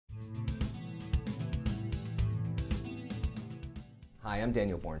Hi, I'm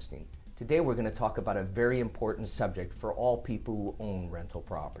Daniel Bornstein. Today we're going to talk about a very important subject for all people who own rental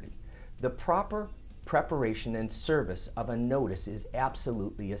property. The proper preparation and service of a notice is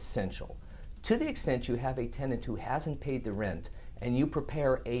absolutely essential. To the extent you have a tenant who hasn't paid the rent and you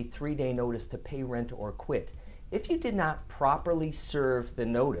prepare a 3-day notice to pay rent or quit, if you did not properly serve the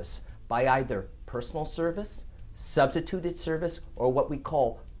notice by either personal service, substituted service, or what we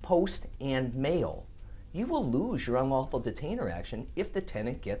call post and mail, you will lose your unlawful detainer action if the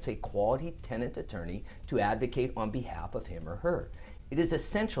tenant gets a quality tenant attorney to advocate on behalf of him or her. It is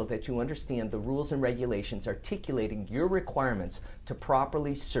essential that you understand the rules and regulations articulating your requirements to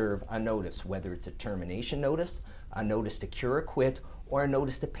properly serve a notice, whether it's a termination notice, a notice to cure or quit, or a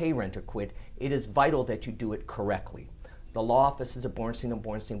notice to pay rent or quit. It is vital that you do it correctly. The law offices of Bornstein &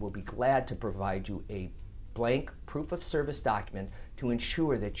 Bornstein will be glad to provide you a blank proof of service document to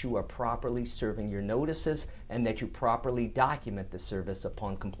ensure that you are properly serving your notices and that you properly document the service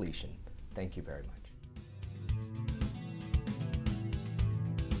upon completion. Thank you very much.